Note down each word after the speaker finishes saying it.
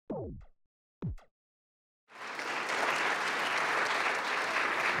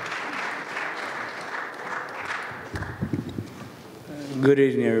Good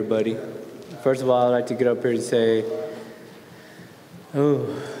evening, everybody. First of all, I'd like to get up here and say, oh,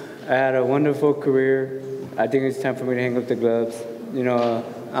 I had a wonderful career. I think it's time for me to hang up the gloves. You know,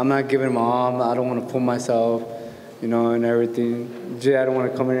 I'm not giving them all. I don't want to pull myself, you know, and everything. I don't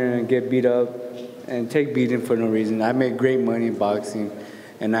want to come in here and get beat up and take beating for no reason. I make great money in boxing,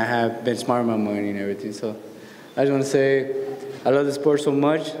 and I have been smart with my money and everything. So I just want to say I love the sport so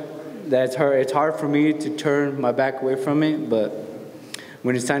much that it's hard for me to turn my back away from it, but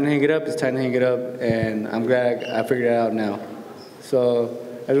when it's time to hang it up, it's time to hang it up, and I'm glad I figured it out now. So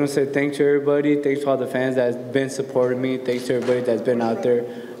I just want to say thanks to everybody. Thanks to all the fans that's been supporting me. Thanks to everybody that's been out there.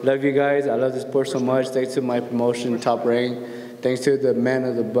 Love you guys. I love the sport so much. Thanks to my promotion, Top Rank. Thanks to the man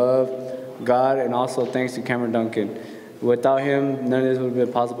of the above, God, and also thanks to Cameron Duncan. Without him, none of this would have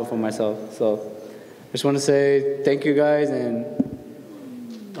been possible for myself. So I just want to say thank you guys, and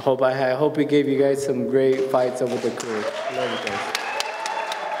I hope we gave you guys some great fights over the career. Love you guys.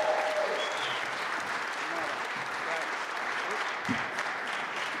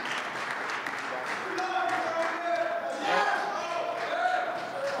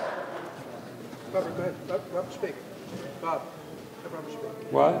 Robert, go ahead. Robert, speak. Bob, let Robert speak.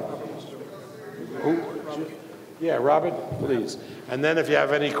 What? Robert wants to speak. Who? Yeah, Robert, please. And then if you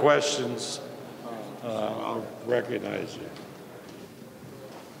have any questions, I'll recognize you.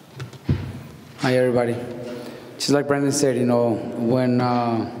 Hi, everybody. Just like Brandon said, you know, when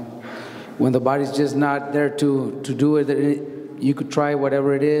the body's just not there to do it, you could try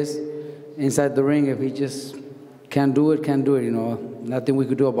whatever it is inside the ring. If he just can't do it, you know. Nothing we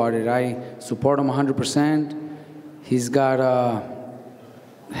could do about it. I support him 100%. He's got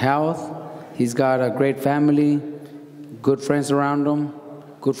health. He's got a great family, good friends around him,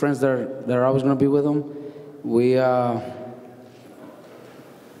 good friends that are always going to be with him. We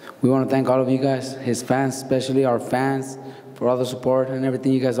want to thank all of you guys, his fans, especially our fans, for all the support and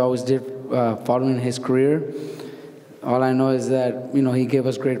everything you guys always did following his career. All I know is that, you know, he gave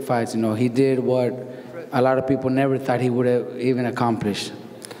us great fights. You know, he did what a lot of people never thought he would have even accomplished.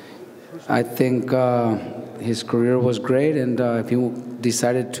 I think his career was great, and if he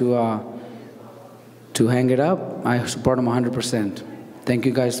decided to hang it up, I support him 100%. Thank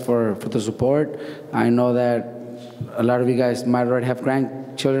you guys for the support. I know that a lot of you guys might already have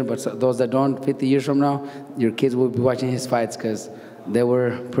grandchildren, but those that don't, 50 years from now, your kids will be watching his fights because they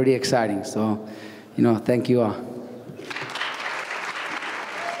were pretty exciting. So, you know, thank you all.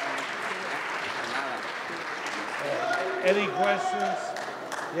 Any questions?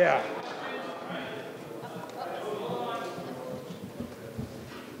 Yeah.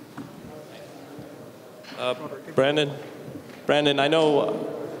 Brandon, I know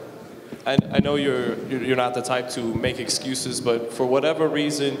you're not the type to make excuses, but for whatever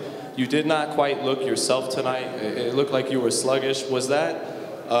reason, you did not quite look yourself tonight. It looked like you were sluggish. Was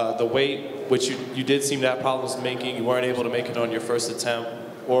that the weight, which you did seem to have problems making? You weren't able to make it on your first attempt,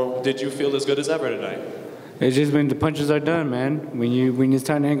 or did you feel as good as ever tonight? It's just when the punches are done, man. When it's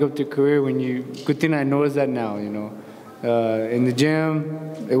time to hang up the career, good thing I noticed that now, you know. In the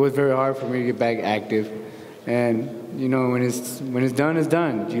gym, it was very hard for me to get back active. And, you know, when it's done, it's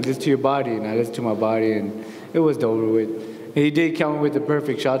done. You listen to your body, and I listened to my body, and it was over with. He did come with the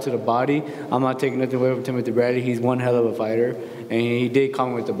perfect shot to the body. I'm not taking nothing away from Timothy Bradley. He's one hell of a fighter. And he did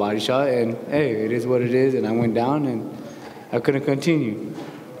come with the body shot, and, hey, it is what it is, and I went down, and I couldn't continue.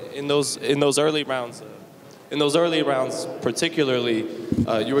 In those early rounds, particularly,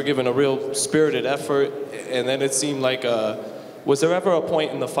 you were given a real spirited effort, and then it seemed like, was there ever a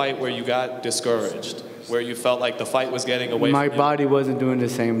point in the fight where you got discouraged, where you felt like the fight was getting away from you? My body wasn't doing the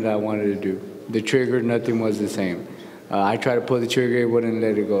same that I wanted to do. The trigger, nothing was the same. I tried to pull the trigger, it wouldn't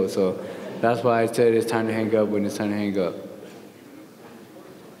let it go, so that's why I said it's time to hang up when it's time to hang up.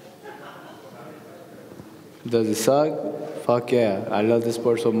 Does it suck? Fuck yeah. I love the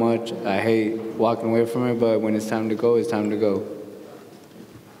sport so much. I hate walking away from it, but when it's time to go, it's time to go.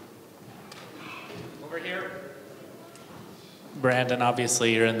 Over here. Brandon,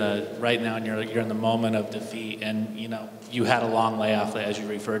 obviously you're right now and you're in the moment of defeat, and you know, you had a long layoff as you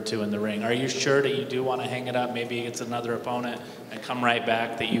referred to in the ring. Are you sure that you do want to hang it up, maybe against another opponent, and come right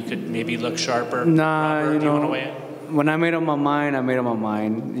back, that you could maybe look sharper? Nah, Robert, you do you want to know, weigh in? when I made up my mind, I made up my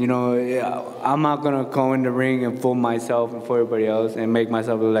mind. You know, I'm not going to go in the ring and fool myself and fool everybody else and make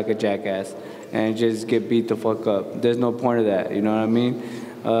myself look like a jackass and just get beat the fuck up. There's no point of that, you know what I mean?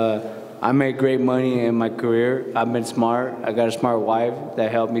 I made great money in my career. I've been smart. I got a smart wife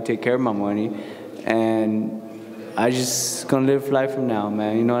that helped me take care of my money. And I just going to live life from now,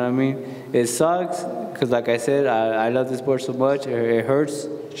 man. You know what I mean? It sucks because, like I said, I love this sport so much. It hurts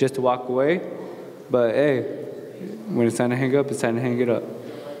just to walk away. But, hey, When it's time to hang up, it's time to hang it up.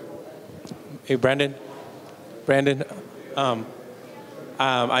 Hey, Brandon.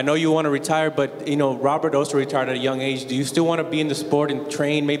 I know you want to retire, but Robert also retired at a young age. Do you still want to be in the sport and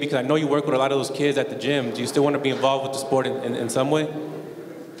train, maybe? Because I know you work with a lot of those kids at the gym. Do you still want to be involved with the sport in some way?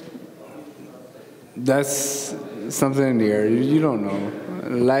 That's something in the air. You don't know.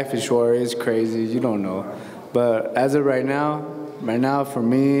 Life is short. It's crazy. You don't know. But as of right now for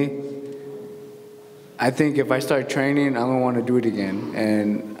me, I think if I start training, I'm gonna want to do it again.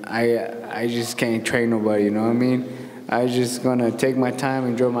 And I just can't train nobody. You know what I mean? I'm just gonna take my time,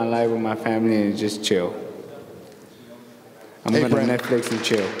 enjoy my life with my family, and just chill. I'm gonna Brandon. Netflix and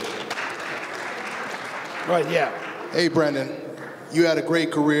chill. Right, yeah. Hey, Brandon, you had a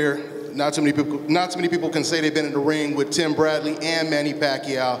great career. Not too many people can say they've been in the ring with Tim Bradley and Manny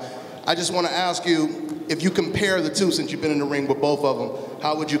Pacquiao. I just want to ask you, if you compare the two, since you've been in the ring with both of them,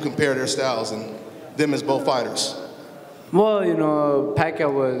 how would you compare their styles and them as both fighters? Well,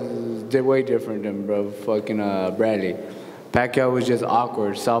 Pacquiao did way different than Bradley. Pacquiao was just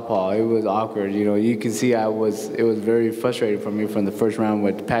awkward, southpaw. It was awkward. You can see it was very frustrating for me from the first round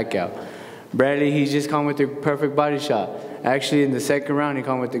with Pacquiao. Bradley, he just come with the perfect body shot. Actually, in the second round, he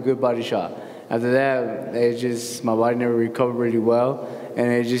come with a good body shot. After that, my body never recovered really well,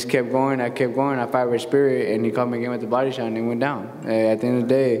 and it just kept going. I kept going. I fight with spirit, and he come again with the body shot, and it went down. At the end of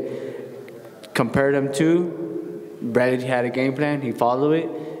the day, compare them two. Bradley had a game plan. He followed it,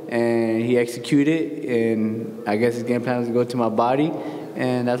 and he executed. And I guess his game plan was to go to my body,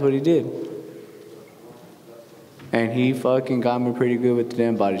 and that's what he did. And he fucking got me pretty good with the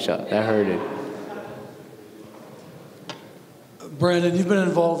damn body shot. That hurt it. Brandon, you've been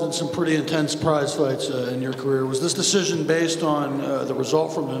involved in some pretty intense prize fights in your career. Was this decision based on the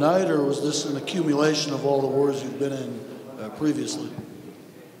result from tonight, or was this an accumulation of all the wars you've been in previously?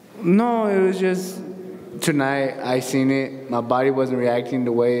 No, it was just tonight. I seen it. My body wasn't reacting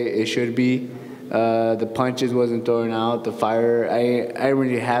the way it should be. The punches wasn't throwing out. The fire, I didn't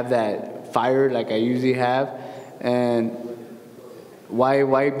really have that fire like I usually have. And why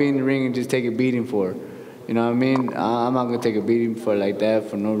be in the ring and just take a beating for? You know what I mean? I'm not gonna take a beating for like that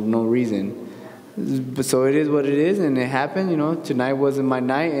for no reason. But so it is what it is, and it happened. Tonight wasn't my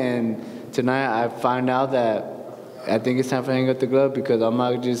night, and tonight I find out that I think it's time for hang up the glove because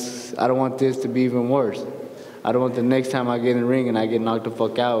I don't want this to be even worse. I don't want the next time I get in the ring and I get knocked the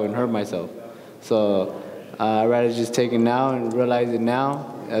fuck out and hurt myself. So I'd rather just take it now and realize it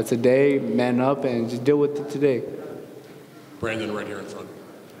now. That's a day, man up, and just deal with it today. Brandon, right here in front.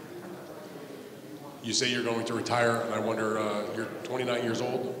 You say you're going to retire, and I wonder, you're 29 years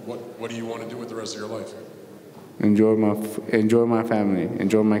old. What do you want to do with the rest of your life? Enjoy my family,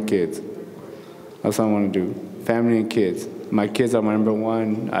 enjoy my kids. That's what I want to do. Family and kids. My kids are my number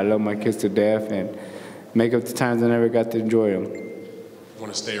one. I love my kids to death, and make up the times I never got to enjoy them. You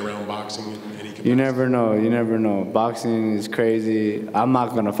want to stay around boxing in any capacity? You never know. Boxing is crazy. I'm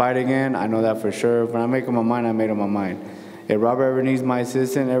not going to fight again. I know that for sure. When I make up my mind, I made up my mind. If Robert ever needs my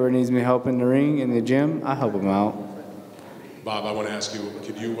assistant, ever needs me help in the ring, in the gym, I help him out. Bob, I want to ask you,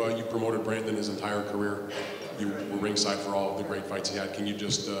 you promoted Brandon his entire career. You were ringside for all of the great fights he had. Can you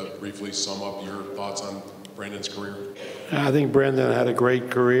just briefly sum up your thoughts on Brandon's career? I think Brandon had a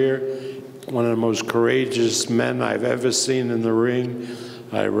great career. One of the most courageous men I've ever seen in the ring.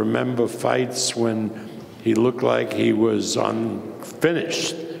 I remember fights when he looked like he was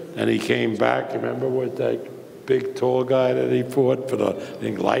unfinished, and he came back. Remember with that big tall guy that he fought for the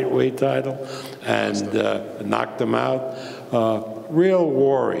lightweight title and knocked him out? Real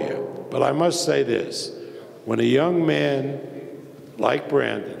warrior. But I must say this, when a young man like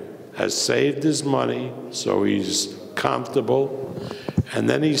Brandon has saved his money so he's comfortable, and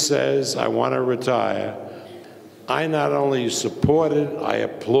then he says, I want to retire, I not only support it, I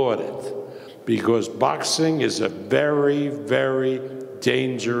applaud it, because boxing is a very, very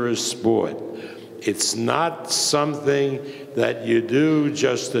dangerous sport. It's not something that you do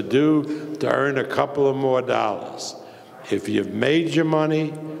just to earn a couple of more dollars. If you've made your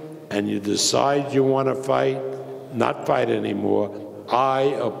money and you decide you want to fight, not fight anymore, I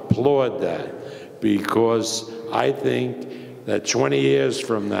applaud that, because I think that 20 years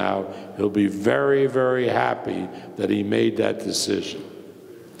from now, he'll be very, very happy that he made that decision.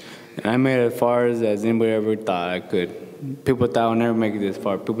 And I made it as far as anybody ever thought I could. People thought I'll never make it this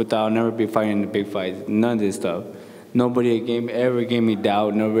far. People thought I'll never be fighting the big fights. None of this stuff. Nobody ever gave me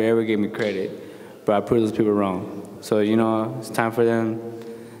doubt. Nobody ever gave me credit. But I proved those people wrong. So, it's time for them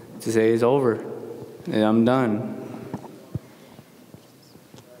to say it's over. And I'm done.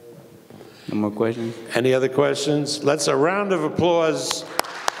 No more questions? Any other questions? Let's a round of applause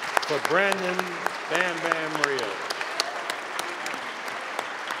for Brandon Bam Bam Rios.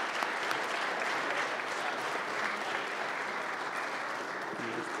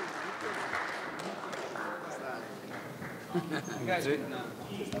 Thanks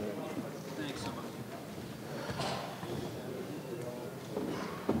so much.